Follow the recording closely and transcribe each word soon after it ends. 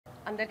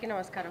అందరికీ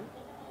నమస్కారం.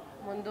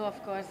 ముందు ఆఫ్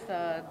కోర్స్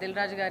దిల్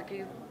రాజు గారికి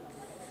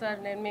సార్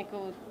నేను మీకు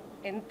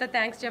ఎంత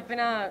థ్యాంక్స్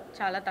చెప్పినా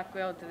చాలా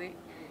తక్కువే అవుతుంది.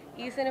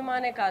 ఈ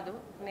సినిమానే కాదు,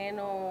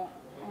 నేను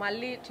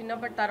మళ్ళీ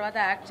చిన్నప్పటి తర్వాత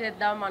యాక్ట్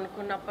చేద్దాం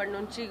అనుకున్నప్పటి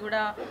నుంచి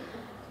కూడా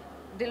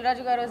దిల్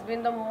రాజు గారు has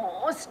been the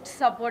most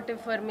supportive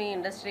for me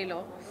ఇండస్ట్రీలో.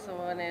 సో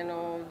నేను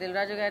దిల్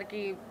రాజు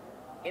గారికి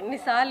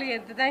ఎన్నిసార్లు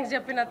ఎంత థ్యాంక్స్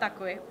చెప్పినా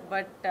తక్కువే.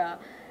 బట్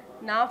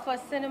నా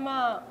ఫస్ట్ సినిమా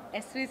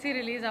ఎస్విసి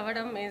రిలీజ్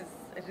అవ్వడం is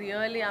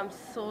really I'm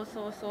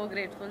so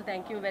grateful.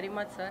 Thank you very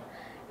much sir.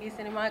 ఈ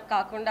సినిమా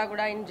కాకుండా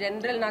కూడా ఇన్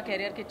జనరల్ నా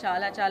కెరియర్కి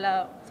చాలా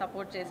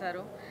సపోర్ట్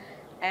చేశారు.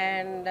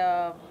 And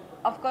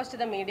of course to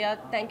the media,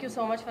 thank you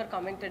so much for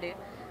coming today.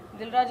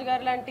 Dil Raju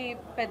గారు లాంటి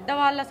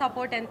పెద్దవాళ్ళ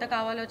సపోర్ట్ ఎంత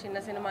కావాలో చిన్న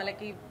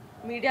సినిమాలకి,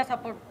 మీడియా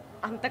సపోర్ట్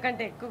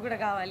అంతకంటే ఎక్కువ కూడా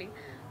కావాలి.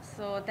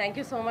 So thank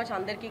you so much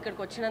అందరికీ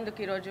ఇక్కడికి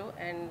వచ్చినందుకు ఈరోజు.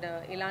 అండ్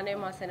ఇలానే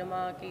మా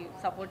సినిమాకి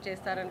సపోర్ట్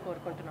చేస్తారని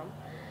కోరుకుంటున్నాం.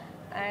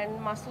 అండ్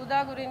మసూదా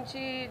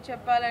గురించి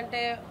చెప్పాలంటే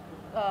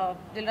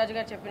దిల్ రాజు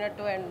గారు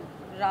చెప్పినట్టు అండ్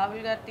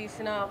రాహుల్ గారు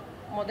తీసిన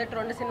మొదటి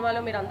 2 సినిమాలు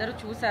మీరు అందరూ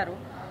చూశారు.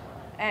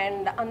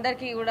 అండ్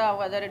అందరికీ కూడా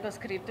whether it was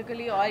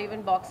critically are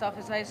even box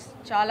office wise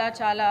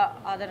చాలా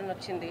ఆదరణ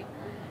వచ్చింది.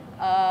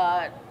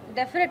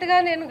 డెఫినెట్గా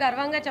నేను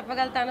గర్వంగా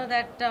చెప్పగలుగుతాను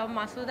దట్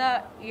మసూదా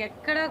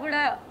ఎక్కడ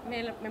కూడా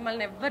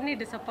మిమ్మల్ని ఎవరిని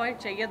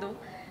డిసప్పాయింట్ చెయ్యదు.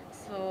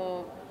 సో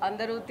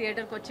అందరూ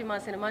థియేటర్కి వచ్చి మా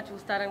సినిమా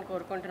చూస్తారని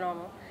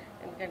కోరుకుంటున్నాము.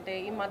 ఎందుకంటే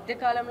ఈ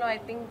మధ్యకాలంలో ఐ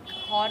థింక్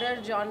హారర్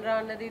జానరా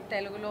అన్నది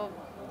తెలుగులో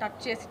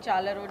టచ్ చేసి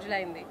చాలా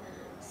రోజులైంది.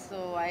 సో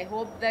ఐ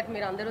హోప్ దట్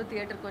మీరు అందరూ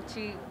థియేటర్కి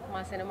వచ్చి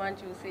మా సినిమాని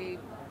చూసి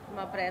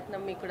మా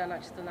ప్రయత్నం మీకు కూడా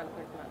నచ్చుతుంది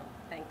అనుకుంటున్నాను.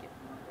 Thank you.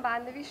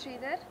 Bandhavi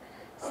Sridhar.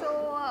 So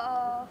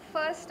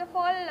first of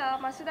all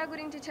Masooda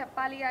గురించి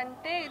చెప్పాలి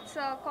అంటే it's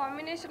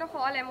combination of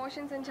all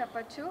emotions అని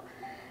చెప్పచ్చు.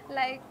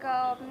 Like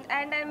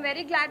and I'm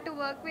very glad to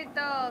work with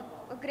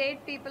great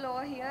people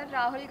over here,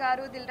 Rahul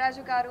garu,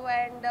 Dilraju garu,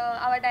 and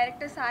our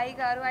director Sai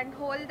garu, and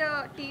whole the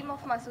team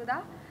of Masooda.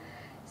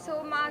 So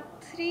ma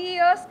 3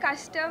 years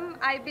custom,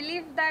 I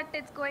believe that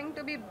it's going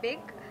to be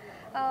big.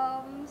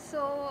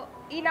 So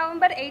in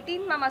November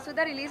 18 ma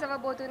Masooda release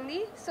avvabotundi.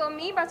 So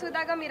me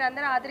Masooda ga meer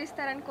andaru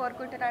aadaristarani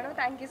korukuntunnanu.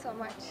 Thank you so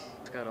much.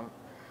 నమస్కారం.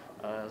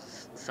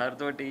 Sir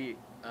తోటి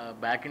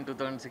back in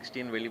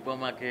 2016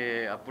 వెళ్ళిపోమాకే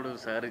అప్పుడు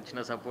sir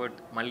ఇచ్చిన support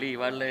మళ్ళీ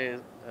ఇవాళే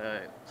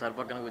sir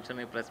పక్కన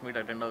కూర్చొని press meet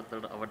attend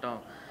అవ్వటం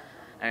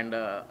and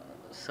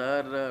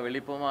sir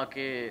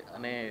వెళ్ళిపోమాకే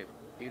అనే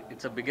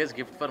it's a biggest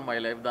gift for my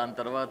life. దాని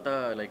తర్వాత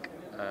లైక్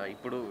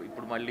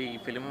ఇప్పుడు మళ్ళీ ఈ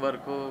ఫిలిం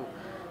వరకు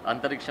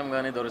అంతరిక్షం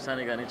కానీ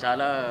దొరసాని కానీ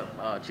చాలా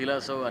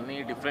చీలాసో అన్ని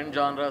డిఫరెంట్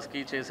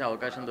జానరాస్కి చేసే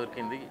అవకాశం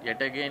దొరికింది.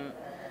 ఎట్ అగైన్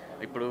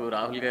ఇప్పుడు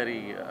రాహుల్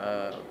గారి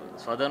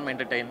Swadharm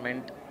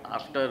entertainment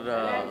after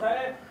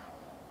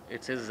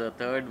it's his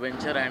third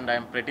venture and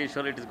I'm pretty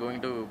sure it is going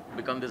to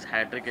become this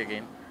hat trick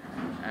again.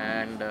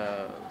 And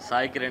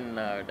Sai Kiran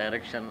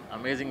direction,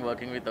 amazing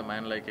working with a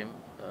man like him.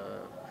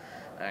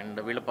 And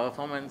వీళ్ళ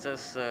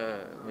performances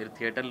మీరు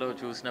థియేటర్లో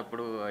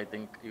చూసినప్పుడు I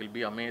think you will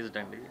be amazed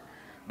అండి.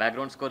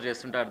 Background score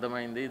చేస్తుంటే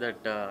అర్థమైంది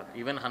that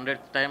even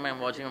 100th time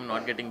I'm watching, I'm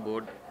not getting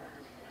bored.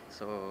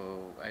 So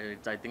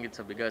I think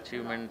it's a big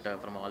achievement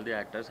from all the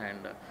actors.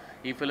 And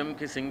ఈ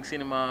ఫిల్మ్కి Singh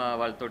cinema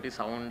వాళ్ళతోటి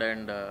sound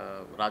and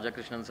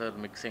Radhakrishnan sir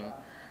mixing,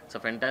 it's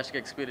a fantastic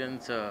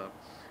experience.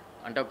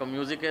 అంటే ఒక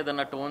music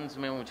ఏదన్నా tones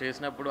మేము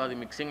చేసినప్పుడు అది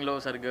మిక్సింగ్లో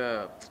సరిగ్గా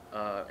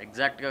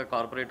ఎగ్జాక్ట్గా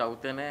కార్పొరేట్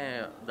అవుతేనే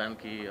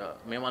దానికి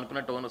మేము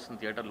అనుకున్న టోన్ వస్తుంది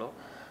థియేటర్లో.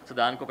 సో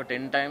దానికి ఒక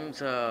 10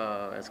 times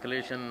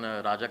escalation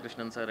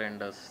Radhakrishnan sir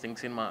and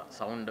Singh cinema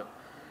sound.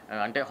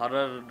 అంటే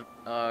హారర్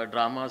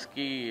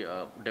డ్రామాస్కి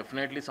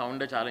డెఫినెట్లీ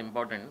సౌండే చాలా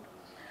important.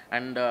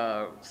 And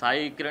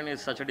Sai Kiran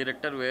is such a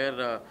director wear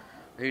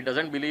he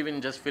doesn't believe in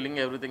just filling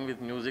everything with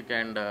music,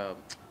 and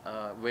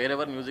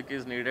wherever music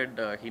is needed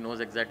he knows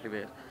exactly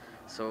where.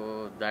 So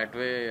that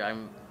way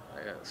I'm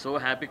so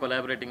happy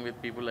collaborating with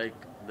people like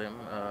them.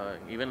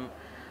 Even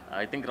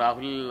I think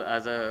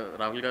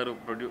Rahul garu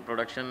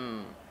production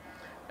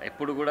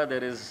ఎప్పుడు కూడా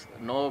there is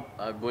no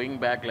going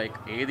back. Like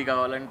ఏది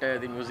కావాలంటే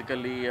అది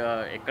musically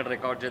ఎక్కడ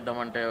record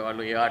చేద్దామంటే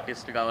వాళ్ళు ఏ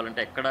artist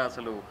కావాలంటే ఎక్కడ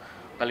అసలు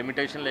ఒక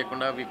లిమిటేషన్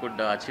లేకుండా we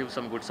could achieve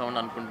some good sound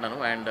అనుకుంటున్నాను.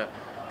 అండ్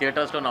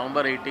థియేటర్స్లో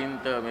November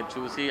 18th మీరు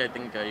చూసి I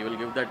think you will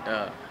give that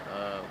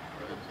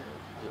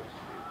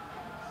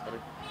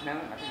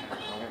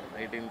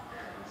 18th.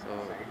 So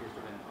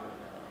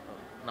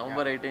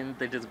November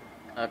 18th it is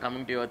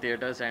coming to your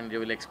theaters and you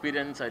will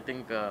experience, I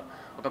think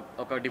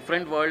ఒక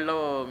different వరల్డ్లో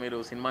మీరు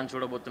సినిమాని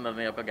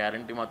చూడబోతున్నారనే ఒక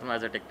guarantee మాత్రం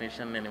యాజ్ అ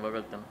టెక్నీషియన్ నేను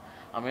ఇవ్వగలుగుతాను.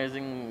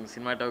 అమేజింగ్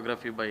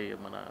సినిమాటోగ్రఫీ బై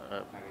మన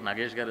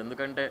నాగేష్ గారు.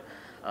 ఎందుకంటే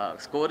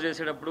స్కోర్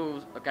చేసేటప్పుడు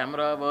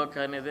కెమెరా వర్క్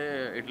అనేది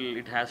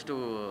it has to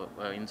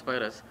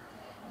inspire us.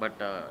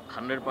 But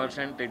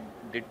 100% it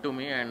did to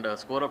me. And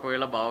score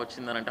ఒకవేళ బాగా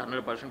వచ్చిందని అంటే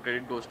 100%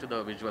 credit goes to the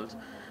visuals.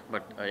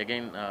 But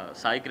again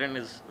Sai Kiran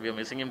we are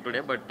missing him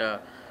today. But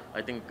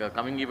I think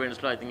coming events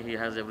lo I think he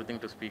has everything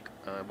to speak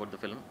about the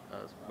film.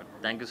 But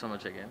thank you so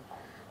much again.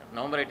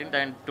 November 18th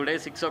and today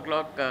 6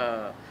 o'clock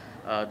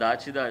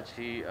Dachi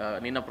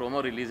Nina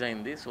promo release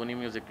ayindi Sony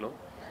Music lo.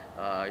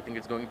 I think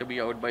it's going to be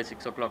out by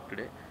 6 o'clock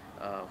today.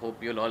 Hope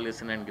you'll all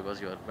listen and give us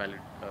your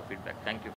valid feedback. Thank you.